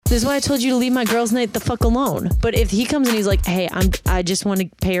This is why I told you to leave my girls' night the fuck alone. But if he comes and he's like, hey, I just want to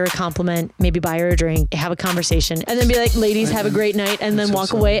pay her a compliment, maybe buy her a drink, have a conversation, and then be like, ladies, have a great night, and then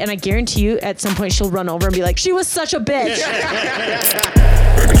walk away. And I guarantee you, at some point, she'll run over and be like, she was such a bitch.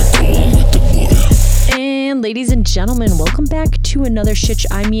 And ladies and gentlemen, welcome back to another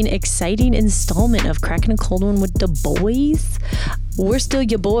exciting installment of Cracking a Cold One with the boys. We're still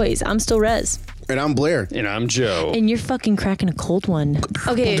your boys. I'm still Rez. And I'm Blair. And I'm Joe. And you're fucking cracking a cold one.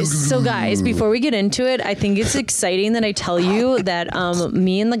 Okay, so guys, before we get into it, I think it's exciting that I tell you that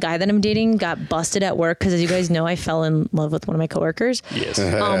me and the guy that I'm dating got busted at work because, as you guys know, I fell in love with one of my coworkers. Yes.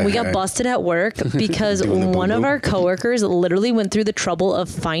 We got busted at work because one of our coworkers literally went through the trouble of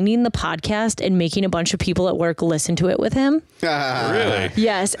finding the podcast and making a bunch of people at work listen to it with him. Really?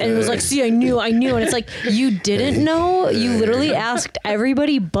 Yes, and it was like, see, I knew. And it's like, you didn't know? You literally asked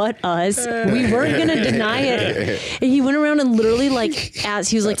everybody but us. We weren't going to deny it. And he went around and literally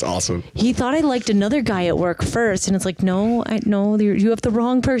asked, he was like, that's awesome. He thought I liked another guy at work first. And it's like, no, you have the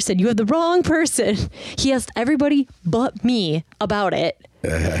wrong person. You have the wrong person. He asked everybody but me about it.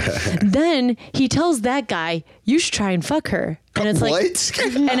 Then he tells that guy, you should try and fuck her. And it's like, what?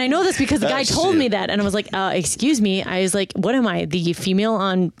 And I know this because the guy told me that. And I was like, excuse me. I was like, what am I, the female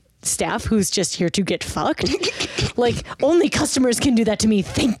on staff who's just here to get fucked? Like, only customers can do that to me.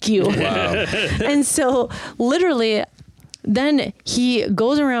 Thank you. Wow. And so literally, then he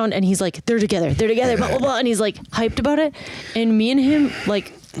goes around and he's like, they're together, blah, blah, blah. And he's like hyped about it. And me and him,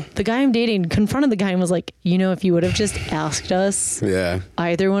 like, the guy I'm dating confronted the guy and was like, if you would have just asked us,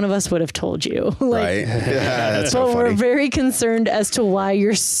 either one of us would have told you. Right. Yeah, that's so but funny. we're very concerned as to why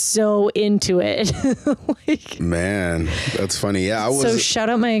you're so into it. Man, that's funny. Yeah, so shout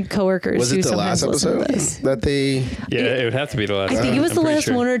out my coworkers. Was it the last episode that they? Yeah, it would have to be the last. I think it was the last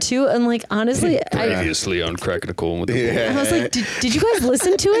one or two. And like, honestly, previously on Cracking a Cold One with the boys. I was like, did you guys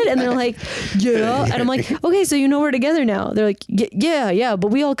listen to it? And they're like, yeah. And I'm like, okay, so we're together now. They're like, yeah, but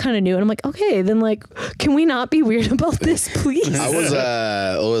we all kind of knew. And I'm like, okay, then like, can we not be weird about this, please? I was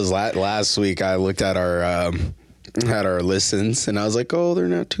it was last week. I looked at our listens and I was like, oh, they're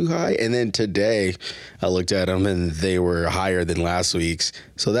not too high. And then today I looked at them and they were higher than last week's.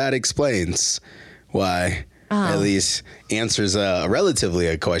 So that explains why. At least answers relatively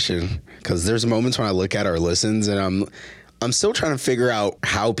a question, because there's moments when I look at our listens and I'm still trying to figure out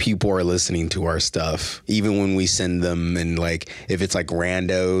how people are listening to our stuff, even when we send them, and like if it's like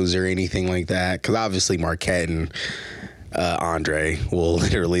randos or anything like that. Because obviously Marquette and Andre will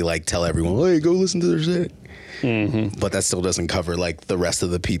literally like tell everyone, hey, go listen to their shit. Mm-hmm. But that still doesn't cover like the rest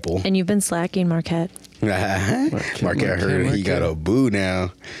of the people. And you've been slacking, Marquette. Marquette heard he got a boo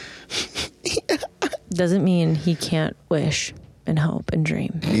now. Doesn't mean he can't wish and hope and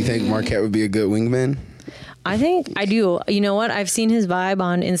dream. Do you think Marquette would be a good wingman? I think I do. You know what? I've seen his vibe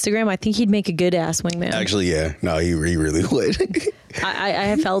on Instagram. I think he'd make a good ass wingman. Actually, yeah. No, he really would. I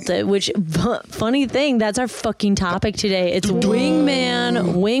have felt it, which funny thing, that's our fucking topic today. It's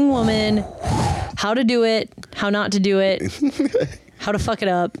wingman, wing woman, how to do it, how not to do it, how to fuck it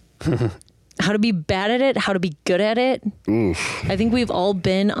up, how to be bad at it, how to be good at it. Oof. I think we've all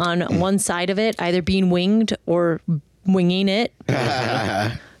been on one side of it, either being winged or winging it.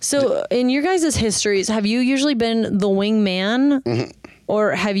 So in your guys' histories, have you usually been the wingman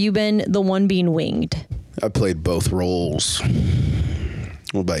or have you been the one being winged? I played both roles.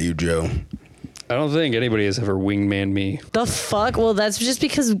 What about you, Joe? I don't think anybody has ever wingman me. The fuck? Well, that's just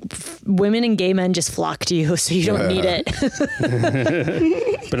because women and gay men just flock to you, so you don't need it.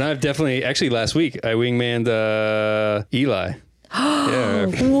 But I've definitely, actually last week, I wingmaned Eli. Yeah.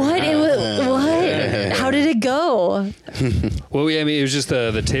 What? What? How did it go? Well, it was just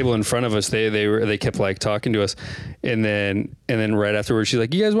the table in front of us. They kept like talking to us, and then right afterwards, she's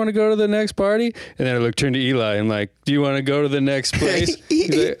like, "You guys want to go to the next party?" And then I turned to Eli. I'm like, "Do you want to go to the next place?"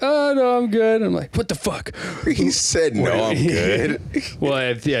 He's like, "Oh no, I'm good." I'm like, "What the fuck?" He said, "No, I'm good." Well,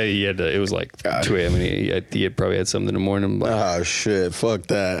 he had to, it was like 2 a.m. and he had probably had something in the morning. Like, oh shit, fuck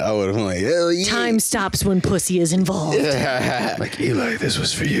that. I would have been like, hell yeah. Time stops when pussy is involved. Like, Eli, this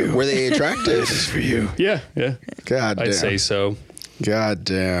was for you. Were they attractive? This is for you. Yeah. God damn. I'd say so. God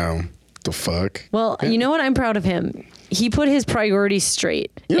damn. The fuck? Well, you know what? I'm proud of him. He put his priorities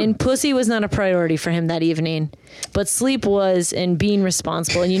straight. Yeah. And pussy was not a priority for him that evening. But sleep was, and being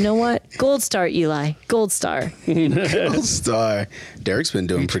responsible. And you know what? Gold star, Eli. Gold star. Gold star. Derek's been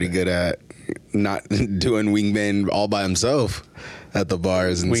doing pretty good at not doing wingman all by himself at the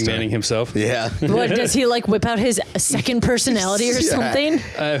bars and wingmanning himself. Yeah. What, does he like whip out his second personality or something?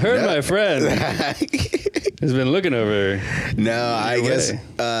 I've heard my friend has been looking over. No, I guess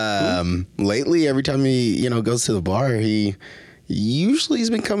lately every time he goes to the bar, he usually he's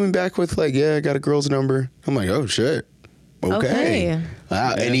been coming back with like, yeah, I got a girl's number. I'm like, oh shit. Okay.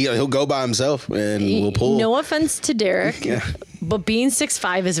 Wow. And he'll go by himself and we'll pull. No offense to Derek, Yeah. but being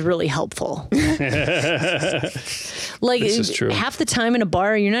 6'5" is really helpful. Like This is true. half the time in a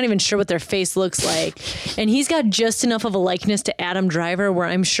bar, you're not even sure what their face looks like. And he's got just enough of a likeness to Adam Driver where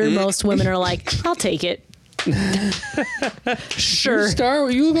I'm sure most women are like, I'll take it. Sure.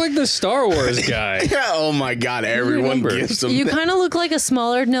 You look like the Star Wars guy. Oh my God. Everyone remember. gives him You that. kind of look like a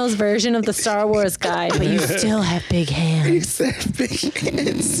smaller nosed version of the Star Wars guy, but you still have big hands. Big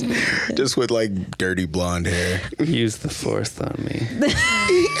hands. Just with like dirty blonde hair. Use the Force on me.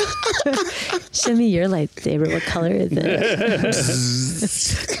 Show me your lightsaber. What color is it?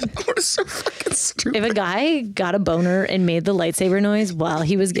 What so fucking stupid. If a guy got a boner and made the lightsaber noise while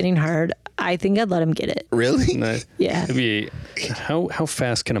he was getting hard, I think I'd let him get it. Really? Nice. Yeah. It'd be, how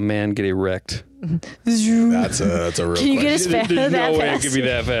fast can a man get erect? That's a real Can you get question. as fast There's that no way it fast? could be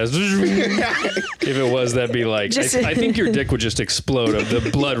that fast. If it was, that'd be like, Just- I think your dick would just explode of the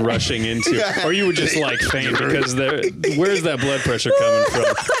blood rushing into, or you would just like faint because where's that blood pressure coming from?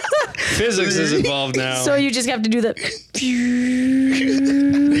 Physics is involved now. So you just have to do the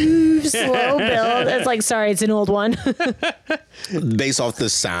slow build. It's like, sorry, it's an old one. Based off the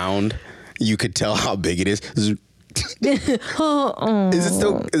sound, you could tell how big it is. Is it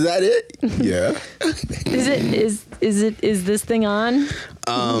still? Is that it? Yeah. Is this thing on?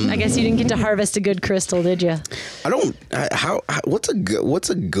 I guess you didn't get to harvest a good crystal, did you? I don't. What's a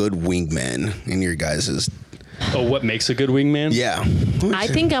good wingman in your guys's? Oh, what makes a good wingman? Yeah. I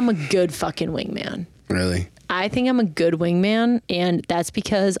think I'm a good fucking wingman. Really. I think I'm a good wingman, and that's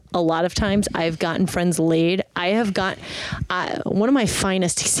because a lot of times I've gotten friends laid. I have got one of my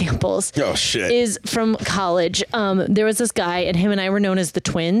finest examples. Oh shit. Is from college. There was this guy, and him and I were known as the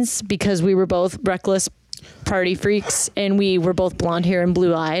twins because we were both reckless party freaks, and we were both blonde hair and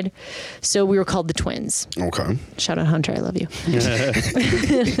blue eyed, so we were called the twins. Okay. Shout out Hunter, I love you.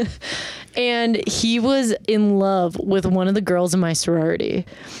 And he was in love with one of the girls in my sorority,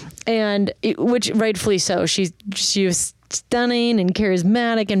 which rightfully so. She was stunning and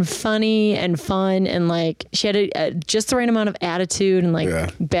charismatic and funny and fun, and like she had just the right amount of attitude and like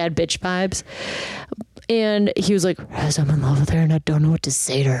bad bitch vibes. And he was like, Rez, I'm in love with her and I don't know what to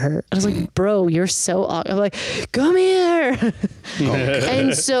say to her. I was like, bro, you're so awkward. I'm like, come here.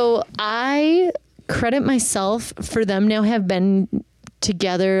 And so I credit myself for them now have been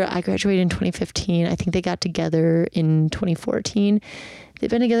together. I graduated in 2015. I think they got together in 2014. They've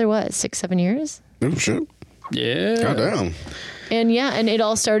been together, 6-7 years? Oh shit. Yeah. God damn. And it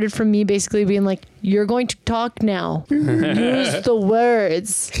all started from me basically being like, you're going to talk now. Use the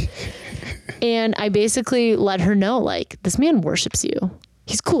words. And I basically let her know, like, this man worships you.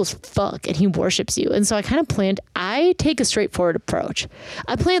 He's cool as fuck and he worships you. And so I take a straightforward approach.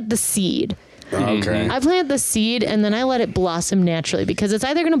 I plant the seed. Okay. I plant the seed and then I let it blossom naturally because it's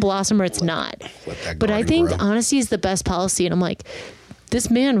either going to blossom or it's not. But I garden think grow. honesty is the best policy. And I'm like,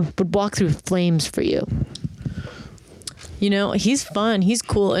 this man would walk through flames for you. You know, he's fun, he's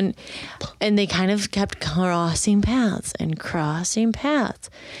cool, and they kind of kept crossing paths.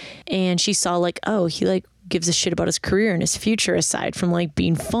 And she saw like, oh, he like gives a shit about his career and his future aside from like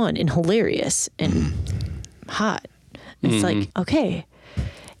being fun and hilarious and hot. It's like, okay.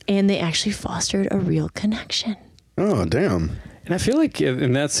 And they actually fostered a real connection. Oh damn. And I feel like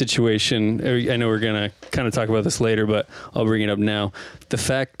in that situation, I know we're going to kind of talk about this later, but I'll bring it up now. The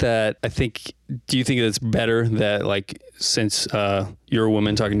fact that do you think it's better that like, since you're a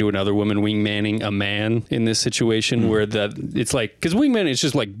woman talking to another woman, wingmanning a man in this situation where it's like, because wingman is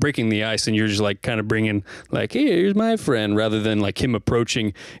just like breaking the ice and you're just like kind of bringing like, hey, here's my friend, rather than like him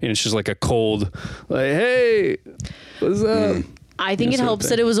approaching and it's just like a cold, like, hey, what's up? I think it helps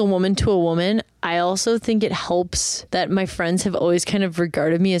that it was a woman to a woman. I also think it helps that my friends have always kind of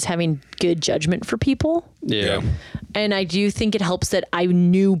regarded me as having good judgment for people. Yeah. And I do think it helps that I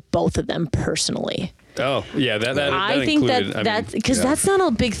knew both of them personally. Oh, yeah. That I think included, that's because that's not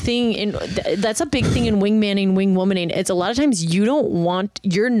a big thing that's a big thing in wingmanning, wingwomaning. It's a lot of times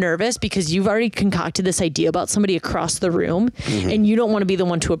you're nervous because you've already concocted this idea about somebody across the room and you don't want to be the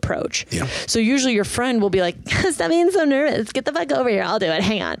one to approach. Yeah. So usually your friend will be like, stop being so nervous. Get the fuck over here. I'll do it.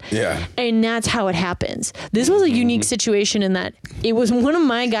 Hang on. Yeah. And that's how it happens. This was a unique situation in that it was one of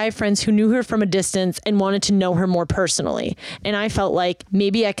my guy friends who knew her from a distance and wanted to know her more personally. And I felt like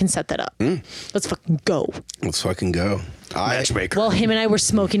maybe I can set that up. Let's fucking go. Let's fucking go. Matchmaker. Well, him and I were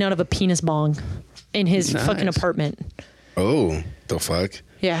smoking out of a penis bong in his fucking apartment. Oh, the fuck.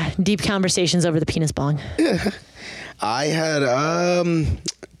 Yeah, deep conversations over the penis bong. I had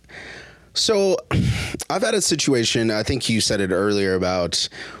So I've had a situation, I think you said it earlier, about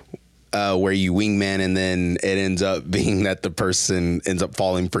where you wingman and then it ends up being that the person ends up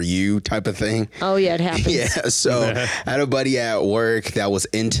falling for you type of thing. Oh, yeah, it happens. Yeah. So I had a buddy at work that was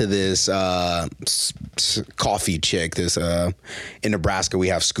into this coffee chick. This in Nebraska, we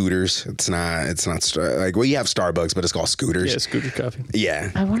have Scooters. It's not like, well, you have Starbucks, but it's called Scooters. Yeah, Scooter Coffee.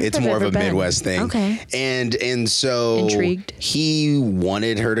 Yeah. I wonder if It's I've more of ever a been. Midwest thing. Okay. And so Intrigued. he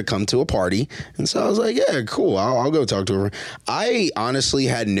wanted her to come to a party. And so I was like, yeah, cool. I'll go talk to her. I honestly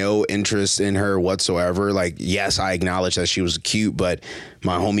had no interest in her whatsoever. Like, yes, I acknowledge that she was cute, but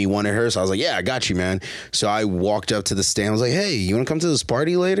my homie wanted her. So I was like, yeah, I got you, man. So I walked up to the stand. I was like, hey, you want to come to this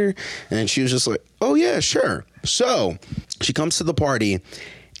party later? And she was just like, oh, yeah, sure. So she comes to the party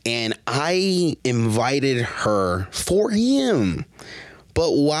and I invited her for him.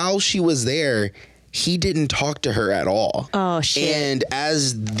 But while she was there, he didn't talk to her at all. Oh, shit. And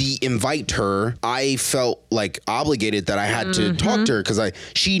as the inviter, I felt like obligated that I had to talk to her because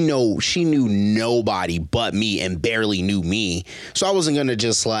she knew nobody but me and barely knew me. So I wasn't gonna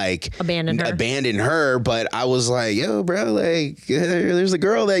just like abandon her. But I was like, yo, bro, like there's a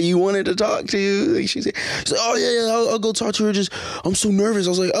girl that you wanted to talk to. Like, she's like, oh yeah, I'll go talk to her. I'm so nervous. I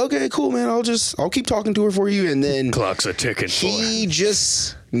was like, okay, cool, man. I'll keep talking to her for you. And then Clock's a ticking. he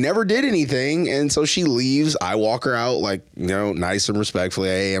just never did anything, and so she leaves. I walk her out, like, you know, nice and respectfully.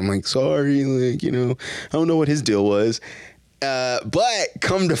 Hey, I'm like, sorry, like, you know, I don't know what his deal was. But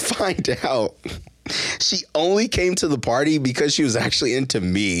come to find out, she only came to the party because she was actually into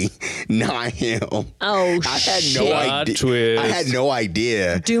me, not him. Oh, I had shit. no Plot idea. twist. I had no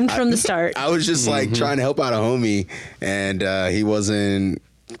idea. Doomed from the start. I was just like trying to help out a homie, and he wasn't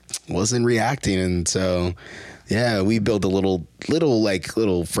reacting, and so. Yeah, we built a little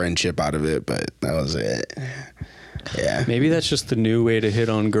friendship out of it, but that was it. Yeah. Maybe that's just the new way to hit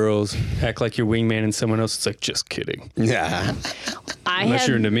on girls. Act like you're wingman and someone else. It's like, just kidding. Yeah. Unless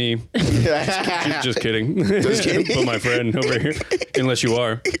you're into me. Just kidding. Just kidding. Put my friend over here. Unless you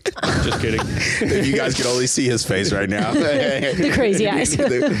are. Just kidding. If you guys could only see his face right now. The crazy eyes.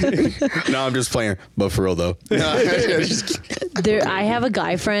 No, I'm just playing. But for real, though. I have a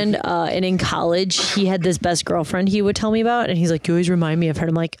guy friend, and in college, he had this best girlfriend he would tell me about, and he's like, you always remind me of her.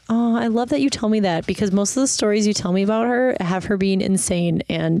 I'm like, oh, I love that you tell me that, because most of the stories you tell me about her have her being insane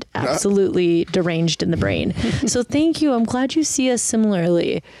and absolutely deranged in the brain. So thank you. I'm glad you see us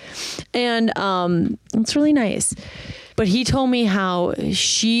similarly. And it's really nice. But he told me how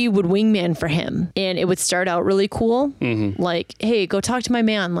she would wingman for him, and it would start out really cool. Mm-hmm. Like, hey, go talk to my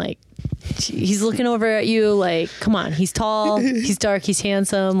man. Like, he's looking over at you. Like, come on, he's tall, he's dark, he's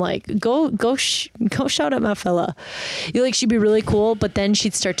handsome. Like, go shout at my fella. She'd be really cool, but then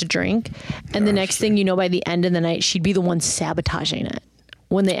she'd start to drink, and the next thing you know, by the end of the night, she'd be the one sabotaging it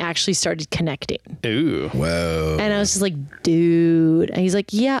when they actually started connecting. Ooh. Whoa. And I was just like, dude. And he's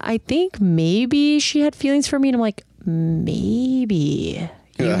like, yeah, I think maybe she had feelings for me. And I'm like, maybe.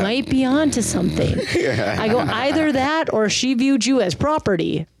 You might be onto something. I go, either that or she viewed you as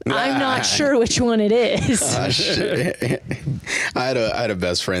property. I'm not sure which one it is. I had a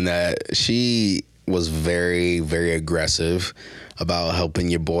best friend that she was very, very aggressive about helping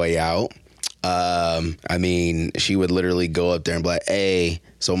your boy out. I mean, she would literally go up there and be like, hey,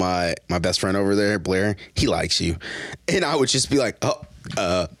 so my best friend over there, Blair, he likes you. And I would just be like,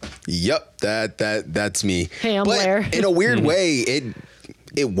 yep, that's me. Hey, I'm but Blair. In a weird way,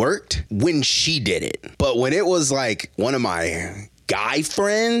 it worked when she did it. But when it was like one of my guy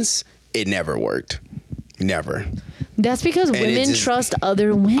friends, it never worked. Never. That's because women trust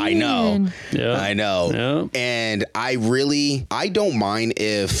other women. I know. Yeah. I know. Yeah. And I don't mind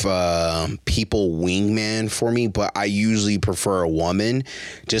if people wingman for me, but I usually prefer a woman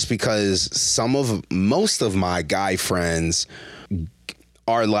just because most of my guy friends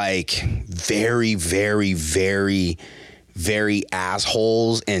are like very, very, very, very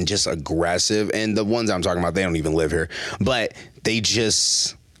assholes and just aggressive. And the ones I'm talking about, they don't even live here, but they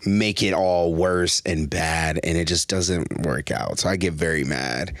just make it all worse and bad, and it just doesn't work out. So I get very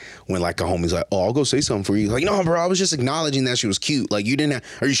mad when like a homie's like, oh, I'll go say something for you. Like, no, bro, I was just acknowledging that she was cute. Like, you didn't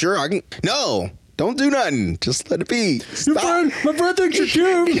are you sure? No, don't do nothing. Just let it be. Stop. My friend thinks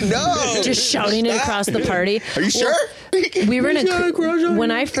you're cute. No. Just shouting it across the party. Are you sure? We were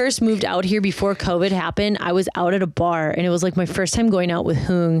when I first moved out here before COVID happened, I was out at a bar, and it was like my first time going out with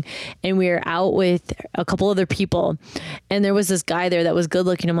Hung, and we were out with a couple other people, and there was this guy there that was good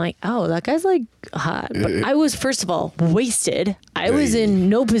looking. I'm like, oh, that guy's like hot. But I was, first of all, wasted. I was in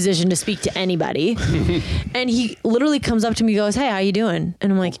no position to speak to anybody. And he literally comes up to me and goes, hey, how you doing?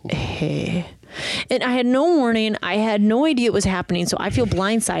 And I'm like, hey. And I had no warning. I had no idea it was happening. So I feel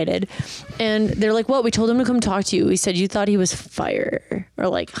blindsided. And they're like, what? We told him to come talk to you. He said you thought he was fire or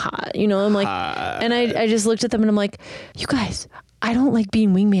like hot. You know, I'm like, and I just looked at them and I'm like, you guys, I don't like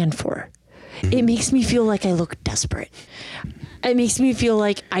being wingman for. It makes me feel like I look desperate. It makes me feel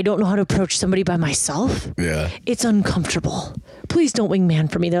like I don't know how to approach somebody by myself. Yeah. It's uncomfortable. Please don't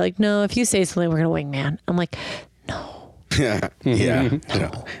wingman for me. They're like, no, if you say something, we're going to wingman. I'm like, no. Yeah.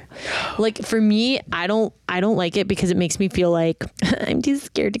 No. Like for me, I don't like it because it makes me feel like I'm too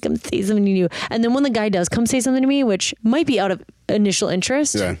scared to come say something to you. And then when the guy does come say something to me, which might be out of initial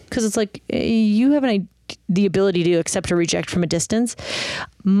interest, because it's like you have the ability to accept or reject from a distance.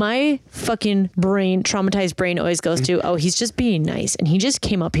 My fucking brain, traumatized brain, always goes to, oh, he's just being nice, and he just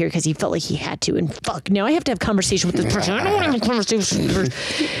came up here because he felt like he had to. And fuck, now I have to have conversation with this person. I don't want to have a conversation with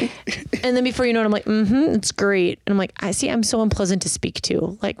her. And then before you know it, I'm like, it's great. And I'm like, I'm so unpleasant to speak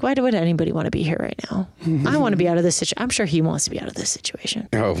to. Like, why would anybody want to be here right now? I want to be out of this situation. I'm sure he wants to be out of this situation.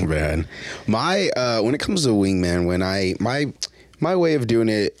 Oh man, when it comes to wingman, my way of doing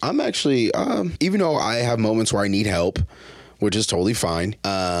it, I'm actually, even though I have moments where I need help, which is totally fine.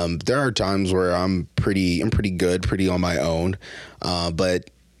 There are times where I'm pretty good, pretty on my own. But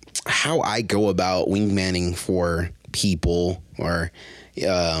how I go about wingmanning for people or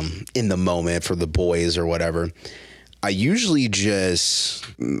in the moment for the boys or whatever, I usually just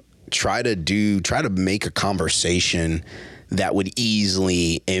try to make a conversation that would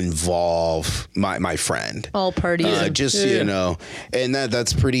easily involve my friend. All parties. You know, and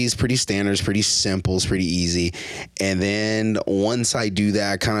that's pretty standard, it's pretty simple, it's pretty easy. And then once I do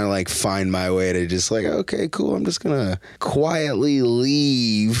that, kind of like find my way to just like, okay, cool, I'm just gonna quietly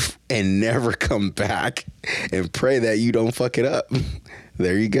leave and never come back and pray that you don't fuck it up.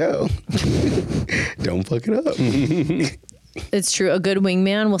 There you go. Don't fuck it up. It's true. A good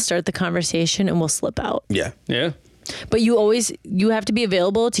wingman will start the conversation and will slip out. Yeah. Yeah. But you have to be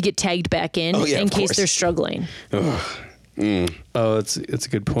available to get tagged back in in case they're struggling. Oh, it's a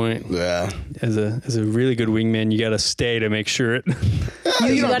good point. Yeah. As a really good wingman, you got to stay to make sure it.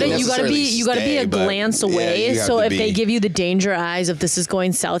 You gotta be a glance away. So if they give you the danger eyes of this is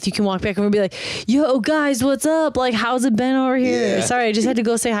going south, you can walk back over and be like, "Yo, guys, what's up? Like, how's it been over here? Yeah. Sorry, I just had to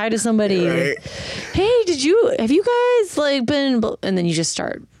go say hi to somebody. Right. Hey, have you guys like been?" And then you just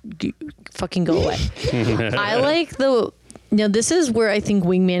start fucking go away. I like this is where I think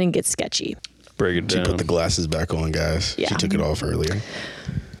wingmanning gets sketchy. Break it down. She put the glasses back on, guys. Yeah. She took it off earlier.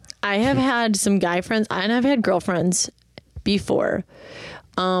 I have had some guy friends and I've had girlfriends before.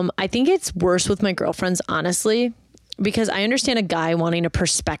 I think it's worse with my girlfriends, honestly, because I understand a guy wanting a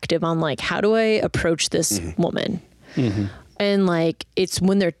perspective on like, how do I approach this woman? Mm-hmm. And like, it's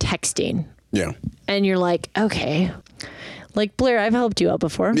when they're texting. Yeah. And you're like, okay. Like Blair, I've helped you out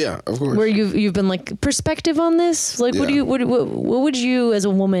before. Yeah, of course. Where you've been like, perspective on this? Like, Yeah. what would you as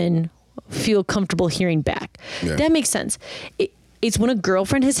a woman feel comfortable hearing back? Yeah. That makes sense. It's when a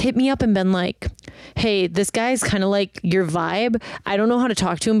girlfriend has hit me up and been like, hey, this guy's kind of like your vibe. I don't know how to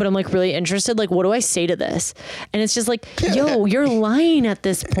talk to him, but I'm like really interested. Like, what do I say to this? And it's just like, yo, you're lying at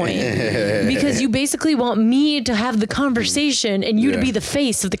this point because you basically want me to have the conversation and you to be the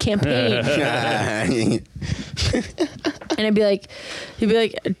face of the campaign. And he'd be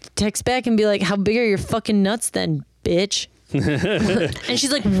like, text back and be like, how big are your fucking nuts then, bitch? And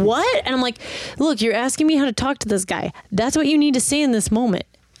she's like, what? And I'm like, look, you're asking me how to talk to this guy. That's what you need to say in this moment.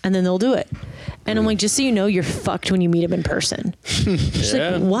 And then they'll do it. And I'm like, just so you know, you're fucked when you meet him in person. She's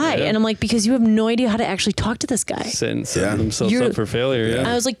like, why? Yeah. And I'm like, because you have no idea how to actually talk to this guy. Setting themselves up for failure. Yeah.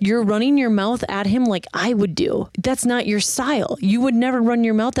 I was like, you're running your mouth at him like I would do. That's not your style. You would never run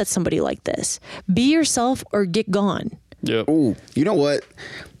your mouth at somebody like this. Be yourself or get gone. Yep. Ooh, you know what?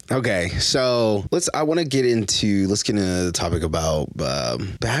 Okay, so let's get into the topic about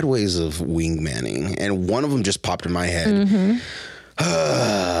bad ways of wingmanning, and one of them just popped in my head. Mm-hmm.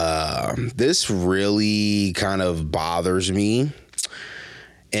 This really kind of bothers me,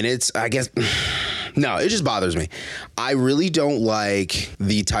 and it just bothers me. I really don't like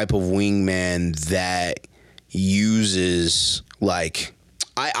the type of wingman that uses like.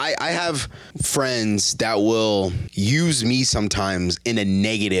 I have friends that will use me sometimes in a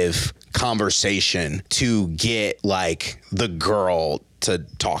negative conversation to get like the girl to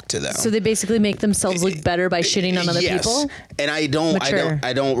talk to them. So they basically make themselves look better by shitting on other people. And I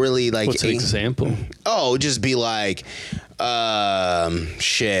don't really like. What's an example? Oh, just be like,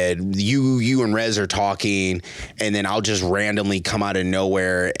 shit, you and Rez are talking, and then I'll just randomly come out of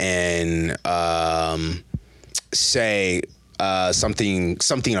nowhere and say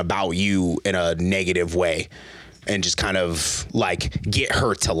something about you in a negative way. and just kind of like get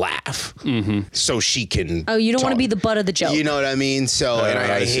her to laugh so she can. Oh, you don't want to talk. be the butt of the joke. You know what I mean? So, and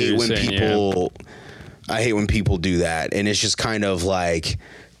I hate when people, I hate when people do that. And it's just kind of like,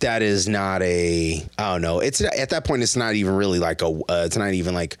 that is not I don't know. It's at that point, it's not even really like it's not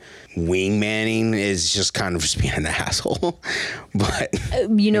even like wingmanning. It's just kind of just being an asshole. But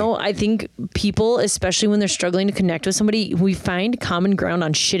I think people, especially when they're struggling to connect with somebody, we find common ground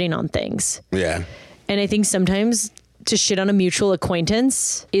on shitting on things. yeah. And I think sometimes to shit on a mutual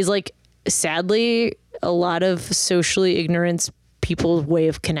acquaintance is like, sadly, a lot of socially ignorant people's way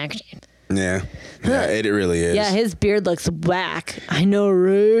of connecting. Yeah. Yeah, it really is. Yeah, his beard looks whack. I know,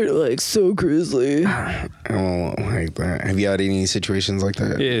 right? Like, so grizzly. I don't like that. Have you had any situations like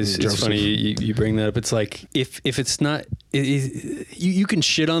that? It's funny you bring that up. It's like if it's not, you can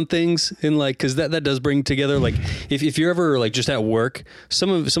shit on things and like, because that does bring together, like if you're ever like just at work,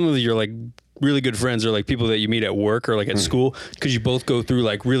 some of your like really good friends are like people that you meet at work or like at school, because you both go through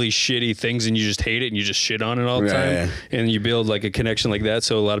like really shitty things and you just hate it and you just shit on it all the time, and you build like a connection like that.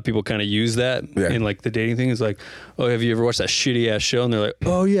 So a lot of people kind of use that in like the dating thing. Is like, oh, have you ever watched that shitty ass show? And they're like,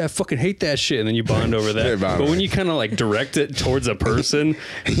 oh yeah, I fucking hate that shit, and then you bond over that. But when you kind of like direct it towards a person,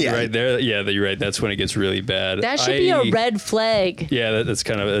 right there, you're right. That's when it gets really bad. That should be a red flag. Yeah, that's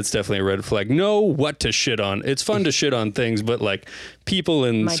definitely a red flag. Know what to shit on. It's fun to shit on things, but like people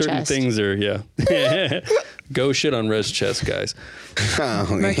and certain things are go shit on Red's chest, guys.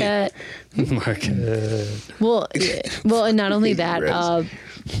 Marquette. Well, and not only that,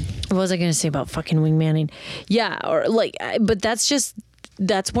 what was I going to say about fucking wingmanning? Yeah, or like, but that's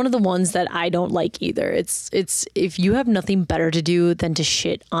one of the ones that I don't like either. It's if you have nothing better to do than to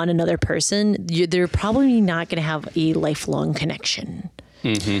shit on another person, they're probably not going to have a lifelong connection.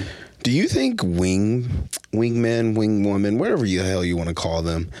 Mm-hmm. Do you think wingmen, wingwoman, whatever the hell you want to call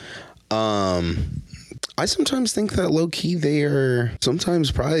them, I sometimes think that low key they are sometimes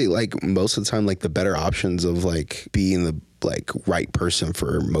probably like most of the time like the better options of like being the like right person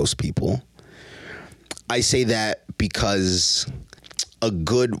for most people. I say that because a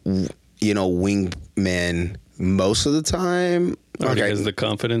good, wingman most of the time has the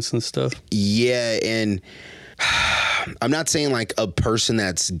confidence and stuff. Yeah, and I'm not saying like a person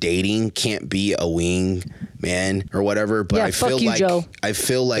that's dating can't be a wing man or whatever, but I feel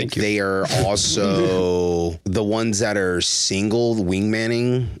like they are also the ones that are single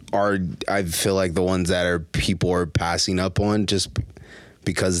wingmanning I feel like the ones that people are passing up on just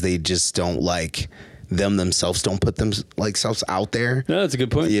because they just don't like themselves, don't put themselves out there. No, that's a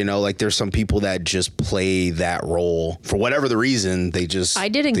good point. Like there's some people that just play that role for whatever the reason. They just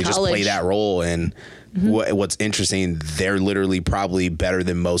play that role, and what's interesting, they're literally probably better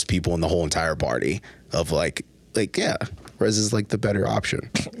than most people in the whole entire party. Of like Rez is like the better option.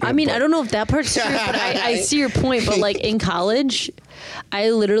 I mean, I don't know if that part's true, but I see your point. But like in college, I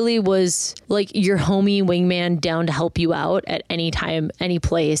literally was like your homie wingman down to help you out at any time, any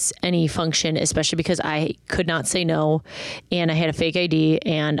place, any function, especially because I could not say no and I had a fake ID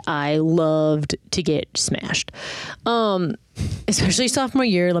and I loved to get smashed. Especially sophomore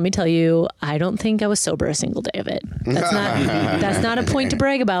year, let me tell you, I don't think I was sober a single day of it. That's not a point to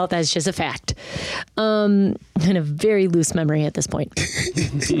brag about. That's just a fact. And a very loose memory at this point.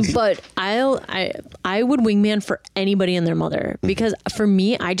 But I would wingman for anybody and their mother, because for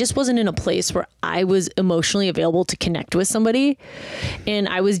me, I just wasn't in a place where I was emotionally available to connect with somebody. And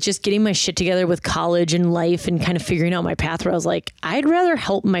I was just getting my shit together with college and life and kind of figuring out my path, where I was like, I'd rather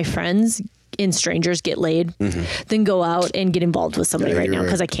help my friends and strangers get laid than go out and get involved with somebody right now,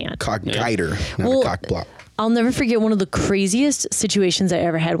 because I can't. Cock guider, not a cock block. I'll never forget one of the craziest situations I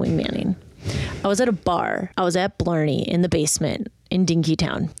ever had wingmanning. I was at a bar. I was at Blarney in the basement in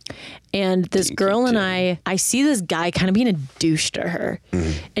Dinkytown. And this girl and I see this guy kind of being a douche to her.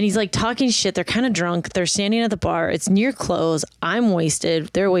 And he's like talking shit. They're kind of drunk. They're standing at the bar. It's near close. I'm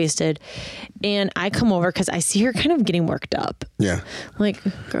wasted. They're wasted. And I come over because I see her kind of getting worked up. Yeah. I'm like,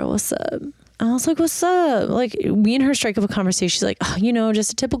 girl, what's up? I was like, what's up? Like, me and her strike up a conversation. She's like, oh,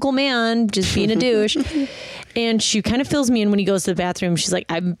 just a typical man, just being a douche. And she kind of fills me in when he goes to the bathroom. She's like,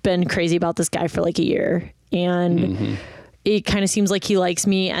 I've been crazy about this guy for like a year. And it kind of seems like he likes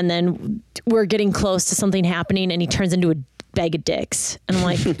me. And then we're getting close to something happening and he turns into a bag of dicks. And I'm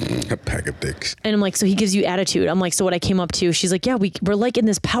like, a bag of dicks. And I'm like, so he gives you attitude. I'm like, so what I came up to, she's like, yeah, we're like in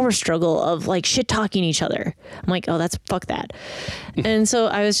this power struggle of like shit talking each other. I'm like, oh, fuck that. And so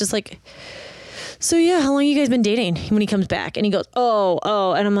I was just like, so yeah, how long you guys been dating? When he comes back and he goes,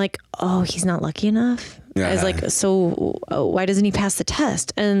 oh, and I'm like, oh, he's not lucky enough. Yeah. I was like, so why doesn't he pass the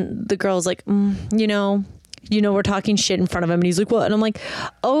test? And the girl's like, we're talking shit in front of him. And he's like, what? And I'm like,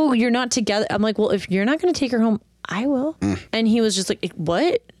 oh, you're not together. I'm like, well, if you're not going to take her home, I will. And he was just like,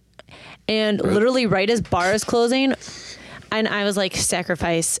 what? And literally right as bar is closing, and I was like,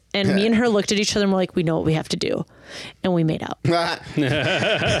 sacrifice. And me and her looked at each other and we're like, we know what we have to do. And we made out.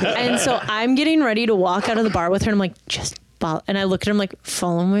 And so I'm getting ready to walk out of the bar with her. And I'm like, just follow. And I look at her, I'm like,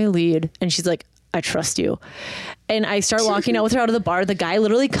 follow my lead. And she's like, I trust you. And I start walking out with her out of the bar. The guy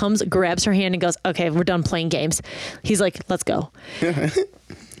literally comes, grabs her hand and goes, okay, we're done playing games. He's like, let's go.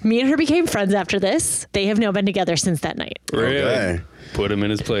 Me and her became friends after this. They have now been together since that night. Really? Okay. Put him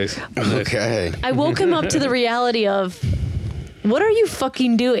in his place. Okay. I woke him up to the reality of, what are you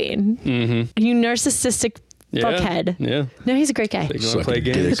fucking doing? You narcissistic fuckhead. Yeah. No, he's a great guy. They want to play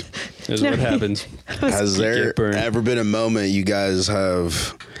games. This is what happens. Has there Get burned. ever been a moment you guys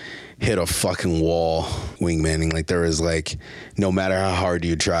have hit a fucking wall wingmaning? Like there is like, no matter how hard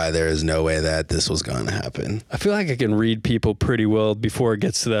you try, there is no way that this was going to happen. I feel like I can read people pretty well before it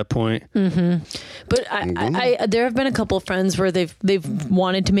gets to that point. But I there have been a couple of friends where they've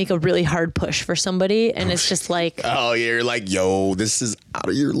wanted to make a really hard push for somebody, and it's just like, Oh, you're like, yo, this is out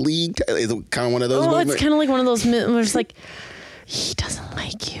of your league. Is it kind of one of those oh, moments? it's kind of like one of those where it's like, he doesn't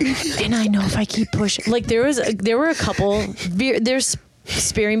like you, and I know if I keep pushing. Like there were a couple. There's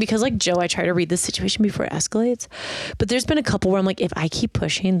sparing because like Joe, I try to read the situation before it escalates, but there's been a couple where I'm like, if I keep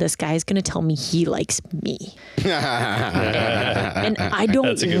pushing, this guy's gonna tell me he likes me, and I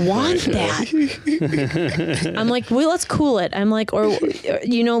don't want that. I'm like, well, let's cool it. I'm like, or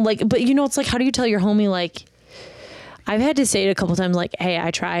you know, like, but you know, it's like, how do you tell your homie, like, I've had to say it a couple times, like, hey,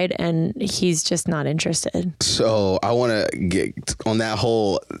 I tried and he's just not interested. So I want to get on that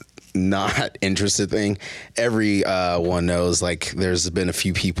whole not interested thing. Every one knows, like, there's been a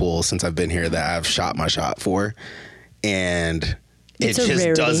few people since I've been here that I've shot my shot for, and it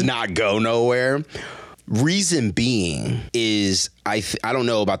just does not go nowhere. Reason being is I don't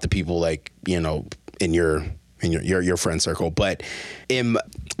know about the people, like, you know, in your friend circle, but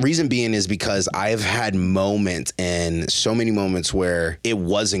reason being is because I've had moments, and so many moments, where it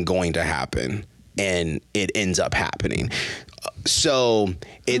wasn't going to happen and it ends up happening. So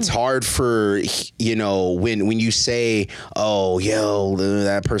it's hard for, you know, when you say, oh, yo,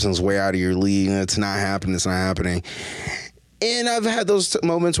 that person's way out of your league, it's not happening. And I've had those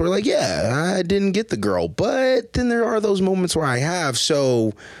moments where, like, yeah, I didn't get the girl, but then there are those moments where I have.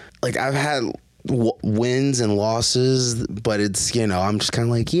 So, like, I've had wins and losses, but it's, you know, I'm just kind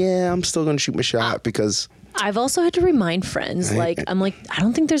of like, yeah, I'm still going to shoot my shot because... I've also had to remind friends, like, I'm like, I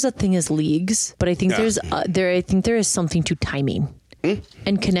don't think there's a thing as leagues, but I think I think there is something to timing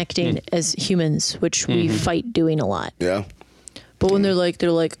and connecting as humans, which we fight doing a lot. Yeah. But when they're like,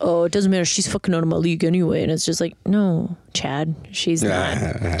 oh, it doesn't matter, she's fucking out of my league anyway, and it's just like, no, Chad, she's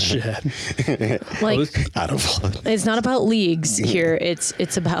not. Chad. Like, it's not about leagues here.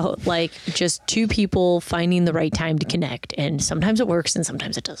 It's about, like, just two people finding the right time to connect, and sometimes it works and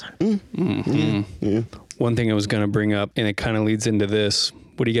sometimes it doesn't. Yeah. One thing I was going to bring up, and it kind of leads into this.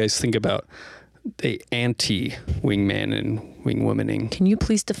 What do you guys think about the anti-wingman and wingwomaning? Can you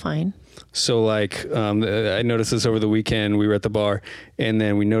please define? So, like, I noticed this over the weekend. We were at the bar, and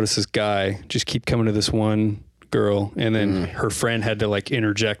then we noticed this guy just keep coming to this one girl, and then her friend had to, like,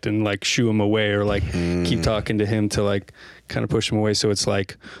 interject and, like, shoo him away, or, like, keep talking to him to, like, kind of push him away. So it's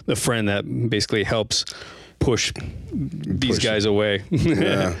like the friend that basically helps push these guys away.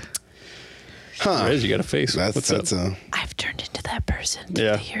 Yeah. Huh. Rez, you got a face. What's up? I've turned into that person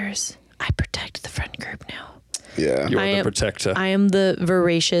through the years. I protect the friend group now. Yeah. You're the protector. I am the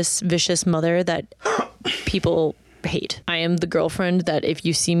voracious, vicious mother that people hate. I am the girlfriend that if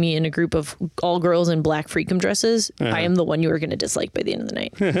you see me in a group of all girls in black freakum dresses, I am the one you are going to dislike by the end of the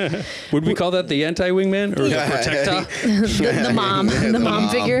night. Would we call that the anti-wingman or the protector? the mom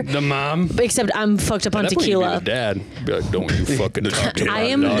figure. The mom. Except I'm fucked up on tequila. Be the dad. Be like, don't you fucking talk to I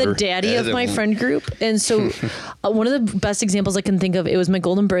am the daddy of my friend group. And so one of the best examples I can think of, it was my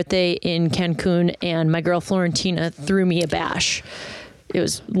golden birthday in Cancun, and my girl Florentina threw me a bash. It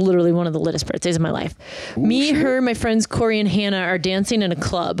was literally one of the littest birthdays of my life. Me, her, my friends Corey and Hannah are dancing in a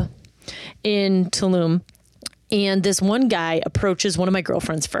club in Tulum. And this one guy approaches one of my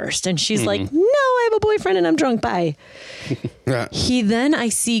girlfriends first. And she's like, no, I have a boyfriend and I'm drunk. Bye. He then, I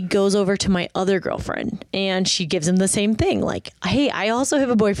see, goes over to my other girlfriend. And she gives him the same thing. Like, hey, I also have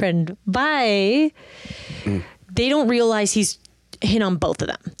a boyfriend. Bye. They don't realize he's hit on both of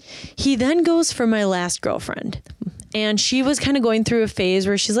them. He then goes for my last girlfriend. And she was kind of going through a phase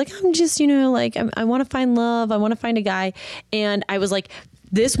where she's like, I'm just, you know, like, I want to find love. I want to find a guy. And I was like,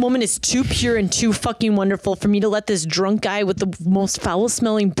 this woman is too pure and too fucking wonderful for me to let this drunk guy with the most foul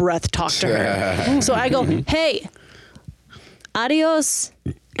smelling breath talk to her. So I go, hey, adios.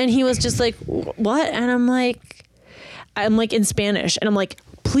 And he was just like, what? And I'm like, I'm like in Spanish and I'm like,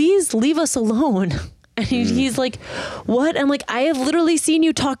 please leave us alone. And he's like, what? I'm like, I have literally seen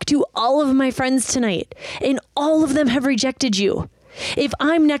you talk to all of my friends tonight and all of them have rejected you. If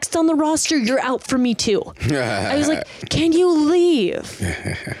I'm next on the roster, you're out for me too. I was like, can you leave?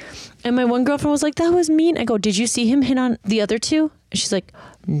 And my one girlfriend was like, that was mean. I go, did you see him hit on the other two? And she's like,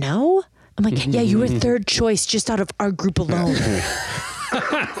 no. I'm like, yeah, you were third choice just out of our group alone.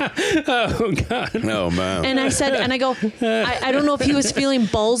 Oh God. No, man. And I said, and I go, I don't know if he was feeling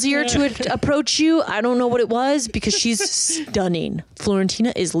ballsier to approach you. I don't know what it was because she's stunning.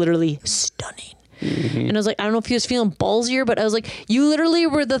 Florentina is literally stunning. And I was like, I don't know if he was feeling ballsier, but I was like, you literally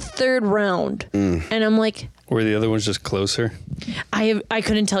were the third round. And I'm like, were the other ones just closer? I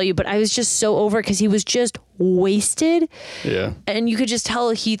couldn't tell you, but I was just so over it because he was just wasted. Yeah. And you could just tell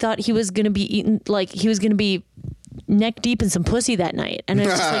he thought he was going to be eaten, like he was going to be neck deep in some pussy that night. And I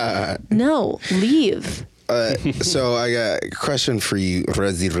was just like, no, leave. So I got a question for you,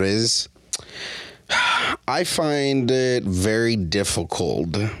 Rezi Riz. I find it very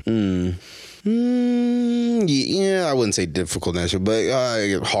difficult. Yeah, I wouldn't say difficult necessarily,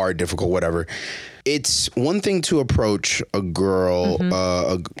 but hard, difficult, whatever. It's one thing to approach a girl,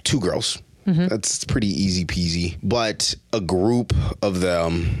 two girls. That's pretty easy peasy. But a group of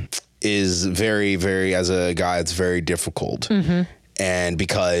them is very, very, as a guy, it's very difficult. And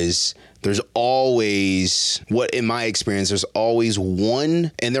because there's always, in my experience, there's always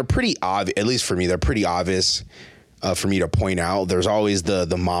one, and they're pretty obvious, at least for me, they're pretty obvious for me to point out. There's always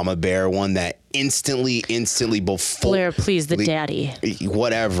the mama bear one that instantly before Blair, please, the daddy.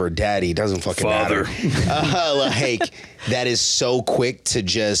 Whatever, daddy, doesn't fucking Father. matter. Like, that is so quick to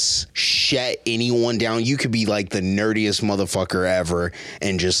just shut anyone down. You could be like the nerdiest motherfucker ever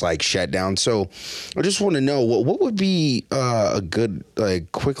and just like shut down. So I just want to know what would be a good,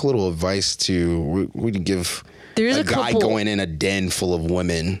 like, quick little advice we could give There's a a guy couple- going in a den full of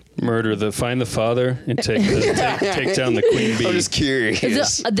women. Find the father and take down the queen bee. I'm just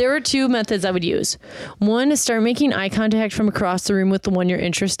curious. There are two methods I would use. One is start making eye contact from across the room with the one you're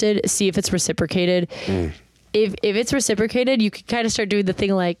interested. See if it's reciprocated. If it's reciprocated, you could kind of start doing the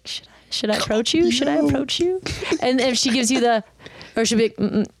thing like, should I approach you? Should I approach you? And if she gives you or she'll be like,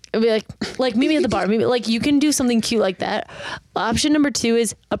 it'll be like meet me at the bar. Maybe like you can do something cute like that. Option number 2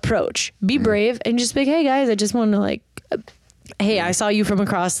 is approach. Be brave and just be like, hey guys, I just want to like, hey, I saw you from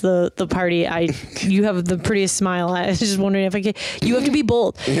across the party. You have the prettiest smile. I was just wondering if I could. You have to be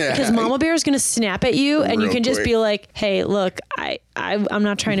bold because Mama Bear is gonna snap at you, and you can just be like, hey, look, I'm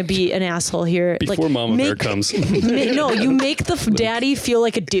not trying to be an asshole here. Before like, Mama Bear comes. No, you make the daddy feel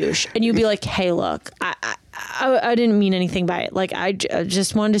like a douche, and you be like, hey, look, I didn't mean anything by it. Like, I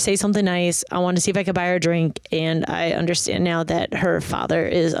just wanted to say something nice. I wanted to see if I could buy her a drink, and I understand now that her father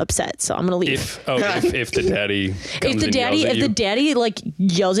is upset, so I'm gonna leave. If the daddy comes if the daddy like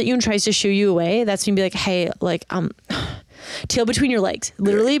yells at you and tries to shoo you away, that's when you be like, hey, like tail between your legs,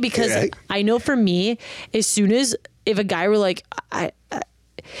 literally, because I know for me, as soon as if a guy were like,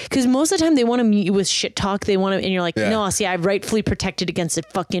 because most of the time they want to meet you with shit talk. They want to, and you're like, no, see, I'm rightfully protected against a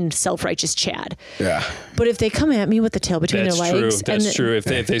fucking self-righteous Chad. Yeah. But if they come at me with the tail between their legs, That's true. If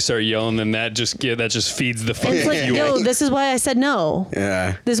they start yelling, then that just feeds the fucking it's like, fuel. no, this is why I said no.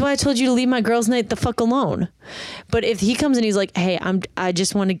 Yeah. This is why I told you to leave my girls' night the fuck alone. But if he comes and he's like, hey, I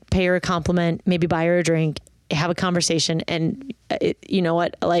just want to pay her a compliment, maybe buy her a drink, have a conversation, and you know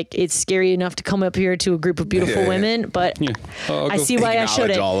what, like, it's scary enough to come up here to a group of beautiful women, but I see why I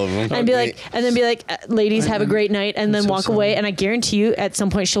shouldn't. All of them. And then be like, ladies, have a great night, and then walk away. And I guarantee you, at some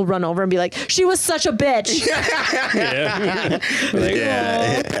point, she'll run over and be like, she was such a bitch.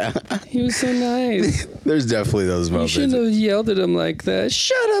 He was so nice. There's definitely those You moments. shouldn't have yelled at him like that.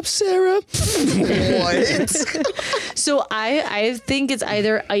 Shut up, Sarah. What? So I think it's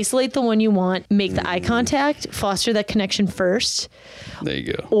either isolate the one you want, make the eye contact, foster that connection first, There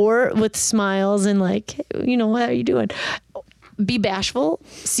you go. or with smiles and like, you know, what are you doing? Be bashful,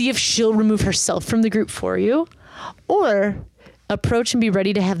 see if she'll remove herself from the group for you, or approach and be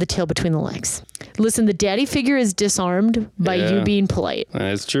ready to have the tail between the legs. Listen, the daddy figure is disarmed by you being polite.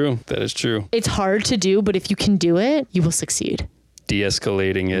 That's true. That is true. It's hard to do, but if you can do it, you will succeed.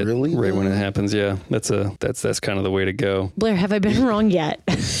 De-escalating it Really? right when it happens. Yeah, that's kind of the way to go. Blair, have I been wrong yet?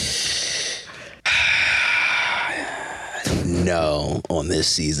 No, on this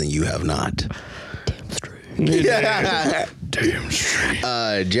season you have not. Damn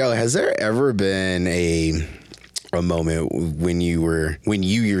straight. Joe, has there ever been a moment when you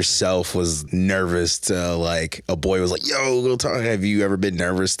yourself was nervous to, like, a boy was like, yo, go talk? Have you ever been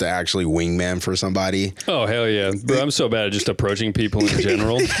nervous to actually wingman for somebody? Oh, hell yeah. Bro, I'm so bad at just approaching people in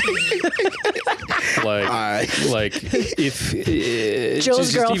general. Like if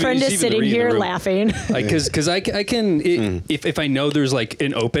Joe's girlfriend is sitting here laughing. Because I can if I know there's like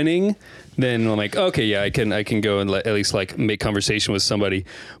an opening, then I'm like, okay, yeah, I can go and at least like make conversation with somebody.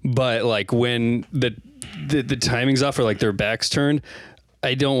 But like when the timing's off or like their back's turned,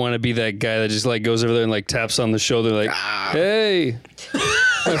 I don't want to be that guy that just like goes over there and like taps on the shoulder like, hey,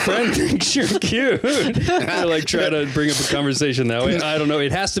 my friend thinks you're cute. Or like try to bring up a conversation that way. I don't know.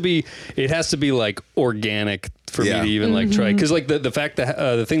 It has to be like organic for me to even like try. Cause like the fact that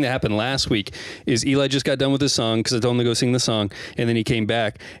the thing that happened last week is Eli just got done with his song cause I told him to go sing the song and then he came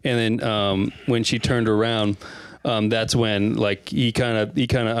back and then when she turned around, that's when like he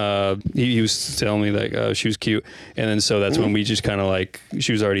was telling me that she was cute, and then so that's when we just kind of like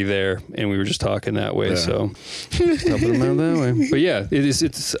she was already there and we were just talking that way. So helping him out that way. But yeah,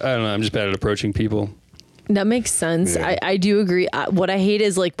 it's I don't know. I'm just bad at approaching people. That makes sense. Yeah. I do agree. What I hate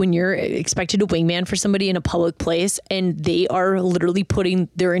is like when you're expected to wingman for somebody in a public place and they are literally putting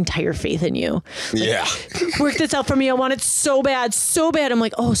their entire faith in you. Like, Yeah. work this out for me. I want it so bad, so bad. I'm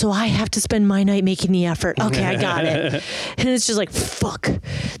like, oh, so I have to spend my night making the effort. Okay, I got it. And it's just like, fuck,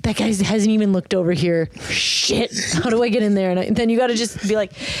 that guy hasn't even looked over here. Shit. How do I get in there? And then you got to just be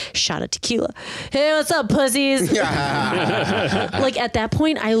like, shot of tequila. Hey, what's up, pussies? Like at that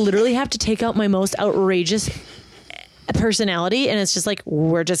point, I literally have to take out my most outrageous personality and it's just like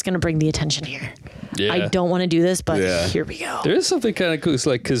we're just gonna bring the attention here. I don't want to do this, but here we go. There is something kind of cool. It's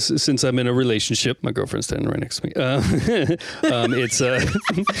like because since I'm in a relationship, my girlfriend's standing right next to me. It's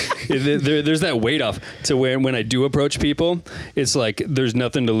there's that weight off to where when I do approach people, it's like there's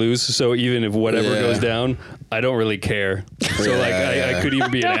nothing to lose. So even if whatever goes down, I don't really care. So like I could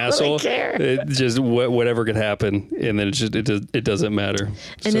even be an asshole. It just whatever could happen, and then it doesn't matter.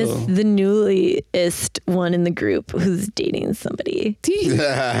 And it's the newest one in the group who's dating somebody.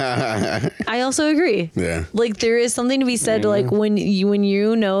 I also agree. Yeah. Like there is something to be said like when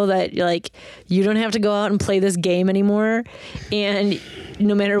you know that like you don't have to go out and play this game anymore and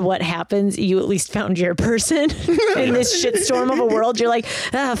no matter what happens, you at least found your person in this shitstorm of a world. You're like,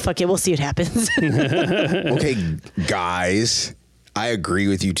 fuck it, we'll see what happens. Okay, guys, I agree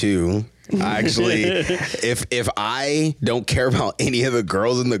with you too. Actually, if I don't care about any of the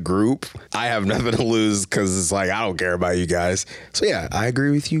girls in the group, I have nothing to lose because it's like I don't care about you guys. So yeah, I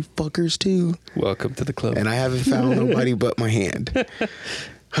agree with you fuckers too. Welcome to the club. And I haven't found nobody but my hand.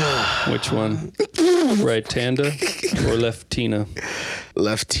 Which one? Right Tanda or left Tina?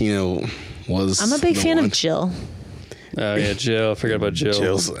 Left Tina was. I'm a big fan of Jill. Oh yeah, Jill. I forgot about Jill.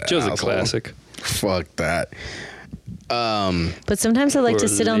 Jill's a classic. Fuck that. But sometimes I like to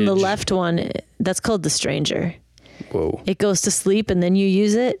sit on the left one. That's called the stranger. Whoa. It goes to sleep and then you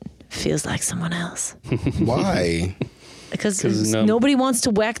use it. Feels like someone else. Why? Because nobody wants to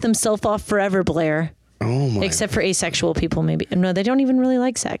whack themselves off forever, Blair. Oh my. Except for asexual people, maybe. No, they don't even really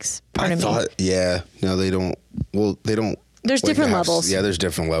like sex. I thought, no, they don't. Well, they don't. There's different levels. Yeah, there's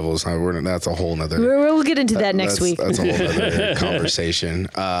different levels. That's a whole nother. We'll get into that next week. That's a whole other conversation.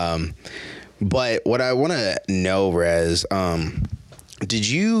 But what I want to know, Rez, did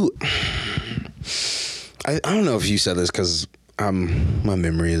you? I don't know if you said this because my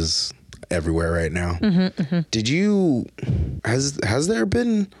memory is everywhere right now. Did you? Has there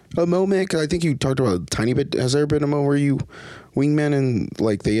been a moment? 'Cause I think you talked about a tiny bit. Has there been a moment where you wingman and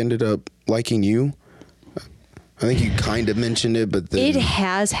like they ended up liking you? I think you kind of mentioned it, but then, it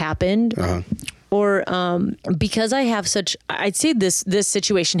has happened. Or because I have such, I'd say this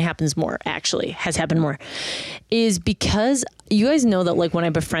situation happens more, actually, has happened more, is because you guys know that like when I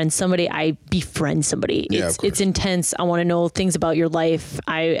befriend somebody, I befriend somebody. It's intense. I want to know things about your life.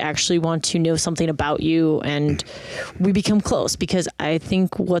 I actually want to know something about you, and we become close because I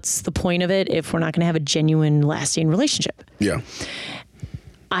think what's the point of it if we're not going to have a genuine, lasting relationship? Yeah.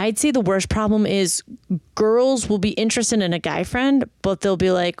 I'd say the worst problem is girls will be interested in a guy friend, but they'll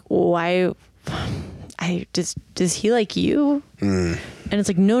be like, why? Does he like you? And it's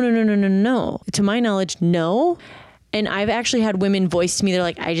like, no. To my knowledge, no. And I've actually had women voice to me, they're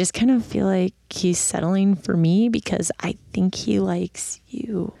like, I just kind of feel like he's settling for me because I think he likes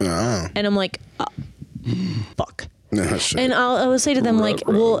you. And I'm like, fuck. And I will say to them like,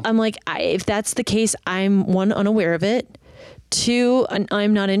 well, I'm like, if that's the case, I'm one, unaware of it. 2,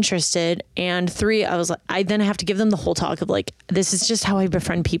 I'm not interested. And 3, I was like, I then have to give them the whole talk of like, this is just how I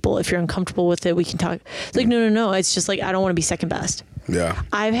befriend people. If you're uncomfortable with it, we can talk. It's like, no. It's just like, I don't want to be second best. Yeah.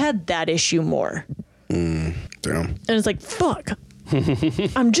 I've had that issue more. Damn. And it's like, fuck.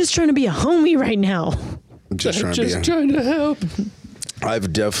 I'm just trying to be a homie right now. Just trying to help.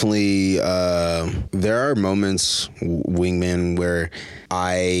 I've definitely, there are moments, wingman, where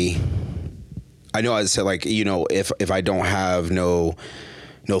I I know I said like, you know, if I don't have no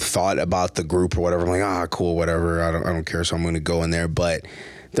thought about the group or whatever, I'm like, cool, whatever. I don't care. So I'm going to go in there. But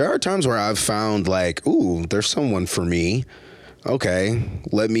there are times where I've found like, ooh, there's someone for me. Okay,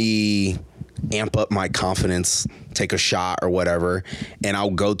 let me amp up my confidence, take a shot or whatever. And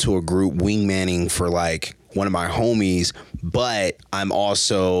I'll go to a group wingmanning for like one of my homies, but I'm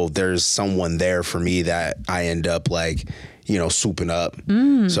also, there's someone there for me that I end up like, you know, swooping up.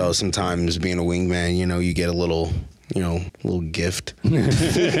 So sometimes being a wingman, you know, you get a little, you know, little gift. The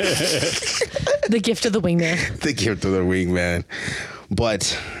gift of the wingman. The gift of the wingman.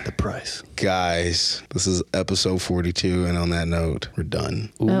 But The price. guys, this is episode 42, and on that note, we're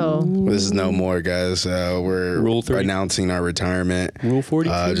done. Oh. This is no more, guys. We're Rule 30. announcing our retirement. Rule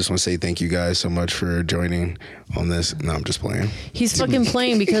 42. I just want to say thank you guys so much for joining on this. No, I'm just playing. He's fucking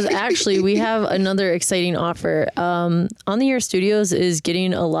playing because actually we have another exciting offer. On the Air Studios is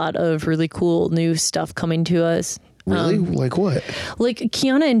getting a lot of really cool new stuff coming to us. Really? Like what? Like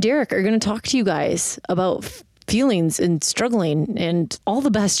Kiana and Derek are going to talk to you guys about feelings and struggling and all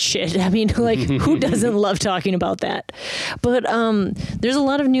the best shit. I mean, like, who doesn't love talking about that? But there's a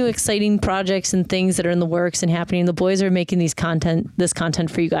lot of new exciting projects and things that are in the works and happening. The boys are making this content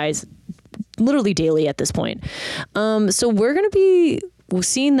for you guys literally daily at this point. So we're going to be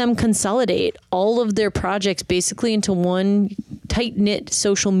seeing them consolidate all of their projects basically into one tight-knit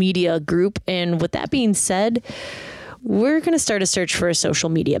social media group. And with that being said, we're going to start a search for a social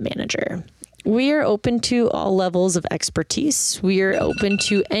media manager. We are open to all levels of expertise. We are open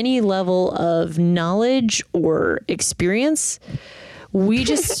to any level of knowledge or experience. We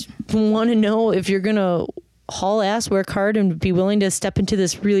just want to know if you're going to haul ass, work hard, and be willing to step into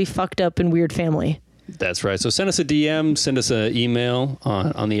this really fucked up and weird family. That's right. So send us a DM, send us an email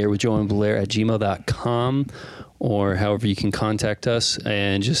on the air with Joe and Blair at gmail.com, or however you can contact us,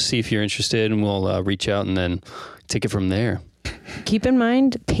 and just see if you're interested, and we'll reach out and then take it from there. Keep in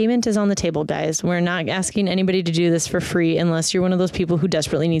mind, payment is on the table, guys. We're not asking anybody to do this for free unless you're one of those people who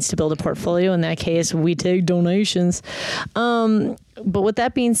desperately needs to build a portfolio. In that case, we take donations. But with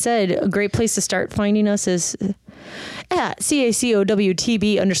that being said, a great place to start finding us is at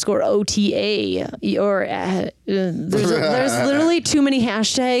CACOWTB_OTA, or there's literally too many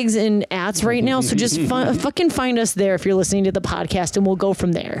hashtags and @s right now. So just fucking find us there if you're listening to the podcast, and we'll go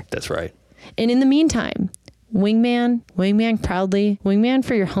from there. That's right. And in the meantime, wingman proudly, wingman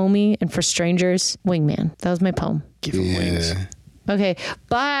for your homie and for strangers, wingman. That was my poem. Give them wings. Okay,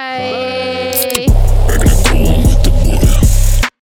 bye.